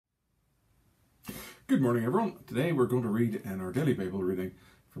Good morning, everyone. Today we're going to read in our daily Bible reading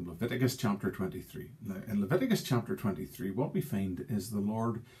from Leviticus chapter 23. Now, in Leviticus chapter 23, what we find is the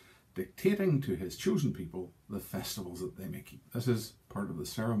Lord dictating to his chosen people the festivals that they may keep. This is part of the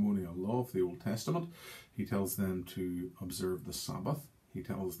ceremonial law of the Old Testament. He tells them to observe the Sabbath. He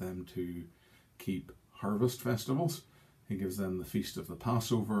tells them to keep harvest festivals. He gives them the Feast of the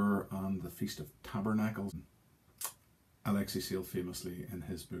Passover and the Feast of Tabernacles. Alexis Sale famously in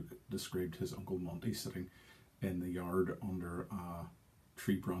his book described his Uncle Monty sitting in the yard under a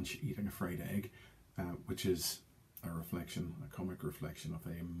tree branch eating a fried egg, which is a comic reflection of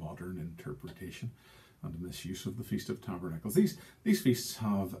a modern interpretation and misuse of the Feast of Tabernacles. These feasts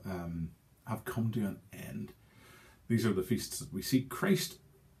have come to an end. These are the feasts that we see Christ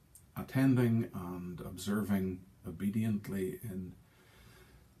attending and observing obediently in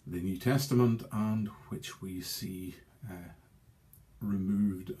the New Testament, and which we see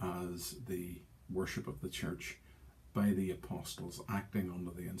removed as the worship of the church by the apostles acting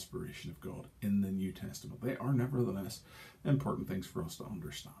under the inspiration of God in the New Testament. They are nevertheless important things for us to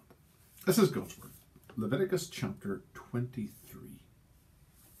understand. This is God's word. Leviticus chapter 23.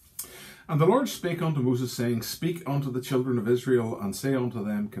 And the Lord spake unto Moses, saying, Speak unto the children of Israel, and say unto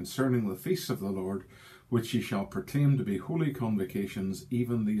them concerning the feasts of the Lord, which ye shall proclaim to be holy convocations,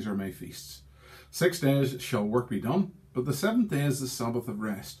 even these are my feasts. 6 days shall work be done, but the 7th day is the Sabbath of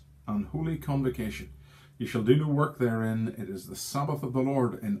rest, and holy convocation. Ye shall do no work therein. It is the Sabbath of the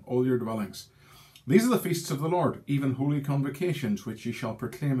Lord in all your dwellings. These are the feasts of the Lord, even holy convocations, which ye shall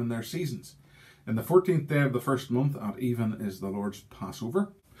proclaim in their seasons. In the 14th day of the first month at even is the Lord's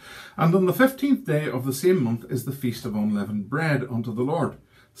Passover. And on the 15th day of the same month is the feast of unleavened bread unto the Lord.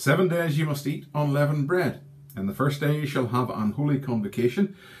 7 days ye must eat unleavened bread. In the first day ye shall have an holy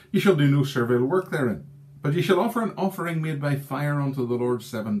convocation. Ye shall do no servile work therein. But ye shall offer an offering made by fire unto the Lord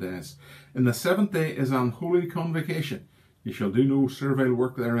 7 days. In the 7th day is an holy convocation. Ye shall do no servile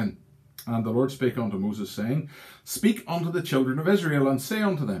work therein. And the Lord spake unto Moses, saying, Speak unto the children of Israel, and say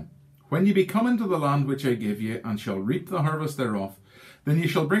unto them, When ye be come into the land which I give you, and shall reap the harvest thereof, then ye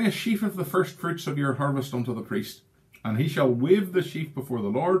shall bring a sheaf of the first fruits of your harvest unto the priest. And he shall wave the sheaf before the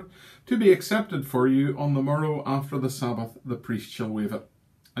Lord, to be accepted for you. On the morrow after the Sabbath the priest shall wave it.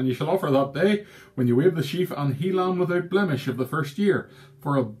 And ye shall offer that day, when you wave the sheaf, an he lamb without blemish of the first year,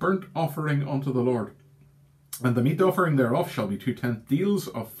 for a burnt offering unto the Lord. And the meat offering thereof shall be 2/10 deals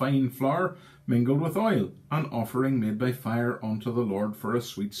of fine flour mingled with oil, an offering made by fire unto the Lord for a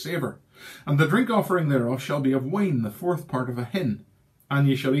sweet savour. And the drink offering thereof shall be of wine, the 4th part of a hin. And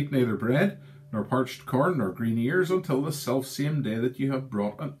ye shall eat neither bread, nor parched corn, nor green ears, until the selfsame day that you have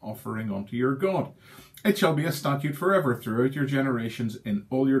brought an offering unto your God. It shall be a statute forever throughout your generations in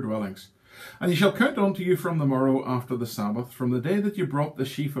all your dwellings. And ye shall count unto you from the morrow after the Sabbath, from the day that you brought the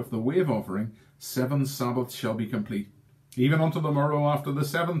sheaf of the wave offering, 7 Sabbaths shall be complete. Even unto the morrow after the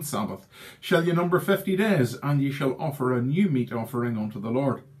 7th Sabbath shall ye number 50 days, and ye shall offer a new meat offering unto the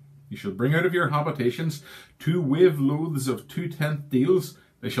Lord. Ye shall bring out of your habitations 2 wave loaves of 2/10 deals.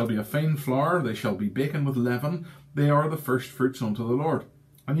 They shall be of fine flour, they shall be baken with leaven, they are the first fruits unto the Lord.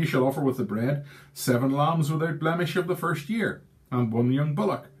 And ye shall offer with the bread 7 lambs without blemish of the first year, and 1 young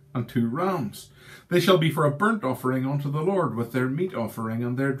bullock, and 2 rams. They shall be for a burnt offering unto the Lord, with their meat offering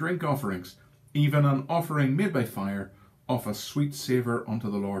and their drink offerings, even an offering made by fire, of a sweet savour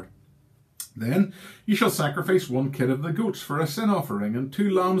unto the Lord. Then ye shall sacrifice 1 kid of the goats for a sin offering, and 2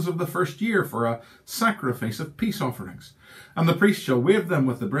 lambs of the first year for a sacrifice of peace offerings. And the priest shall wave them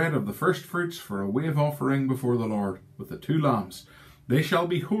with the bread of the first fruits for a wave offering before the Lord, with the 2 lambs. They shall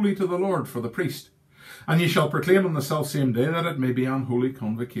be holy to the Lord for the priest. And ye shall proclaim on the selfsame day that it may be an holy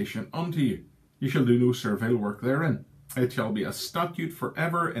convocation unto you. Ye shall do no servile work therein. It shall be a statute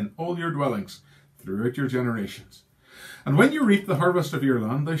forever in all your dwellings, throughout your generations. And when you reap the harvest of your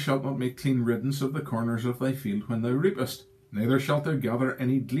land, thou shalt not make clean riddance of the corners of thy field when thou reapest, neither shalt thou gather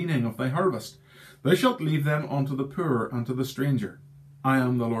any gleaning of thy harvest. Thou shalt leave them unto the poor and to the stranger. I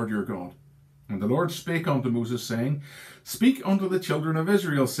am the Lord your God. And the Lord spake unto Moses, saying, Speak unto the children of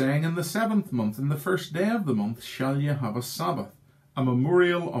Israel, saying, In the 7th month, in the 1st day of the month, shall ye have a Sabbath, a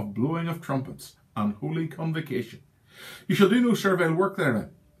memorial of blowing of trumpets, an holy convocation. Ye shall do no servile work therein,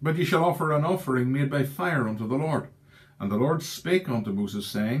 but ye shall offer an offering made by fire unto the Lord. And the Lord spake unto Moses,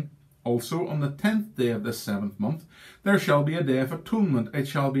 saying, Also on the 10th day of this 7th month there shall be a day of atonement. It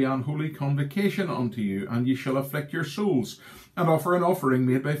shall be an holy convocation unto you, and ye shall afflict your souls, and offer an offering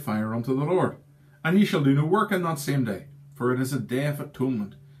made by fire unto the Lord. And ye shall do no work in that same day, for it is a day of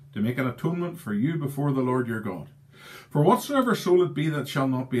atonement, to make an atonement for you before the Lord your God. For whatsoever soul it be that shall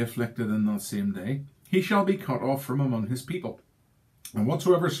not be afflicted in that same day, he shall be cut off from among his people. And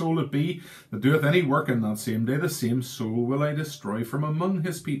whatsoever soul it be that doeth any work in that same day, the same soul will I destroy from among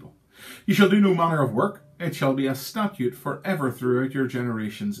his people. Ye shall do no manner of work. It shall be a statute for ever throughout your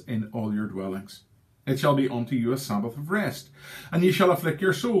generations in all your dwellings. It shall be unto you a Sabbath of rest. And ye shall afflict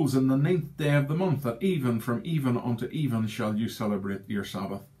your souls in the 9th day of the month, at even from even unto even shall you celebrate your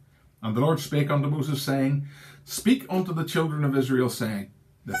Sabbath. And the Lord spake unto Moses, saying, Speak unto the children of Israel, saying,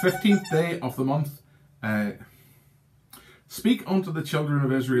 The 15th day of the month, Speak unto the children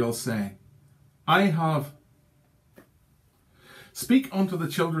of Israel, saying, Speak unto the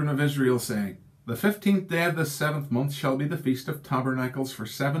children of Israel, saying, The 15th day of the 7th month shall be the Feast of Tabernacles for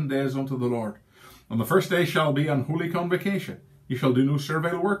 7 days unto the Lord. On the first day shall be an Holy Convocation. Ye shall do no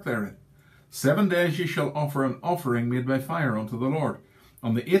servile work therein. 7 days ye shall offer an offering made by fire unto the Lord.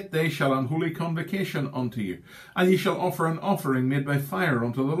 On the 8th day shall an Holy Convocation unto you, and ye shall offer an offering made by fire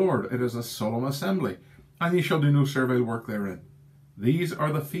unto the Lord. It is a solemn assembly, and ye shall do no servile work therein. These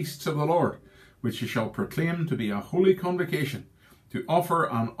are the feasts of the Lord, which ye shall proclaim to be a holy convocation, to offer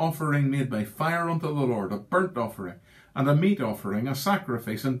an offering made by fire unto the Lord, a burnt offering, and a meat offering, a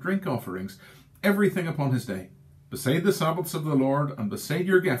sacrifice, and drink offerings, everything upon his day, beside the Sabbaths of the Lord, and beside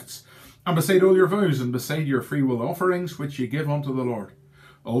your gifts, and beside all your vows, and beside your freewill offerings, which ye give unto the Lord.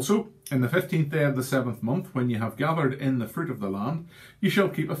 Also, in the 15th day of the 7th month, when ye have gathered in the fruit of the land, ye shall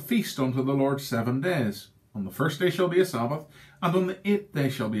keep a feast unto the Lord 7 days. On the first day shall be a Sabbath, and on the 8th day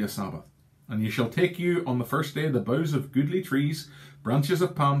shall be a Sabbath. And ye shall take you on the first day the boughs of goodly trees, branches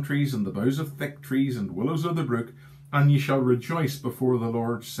of palm trees, and the boughs of thick trees, and willows of the brook, and ye shall rejoice before the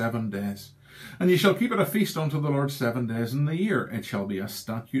Lord 7 days. And ye shall keep it a feast unto the Lord 7 days in the year. It shall be a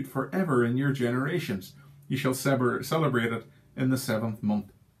statute for ever in your generations. Ye shall celebrate it in the 7th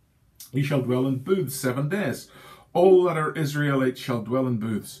month. Ye shall dwell in booths 7 days. All that are Israelites shall dwell in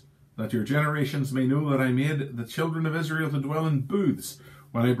booths, that your generations may know that I made the children of Israel to dwell in booths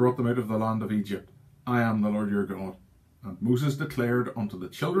when I brought them out of the land of Egypt. I am the Lord your God. And Moses declared unto the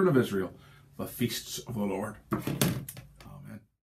children of Israel the feasts of the Lord.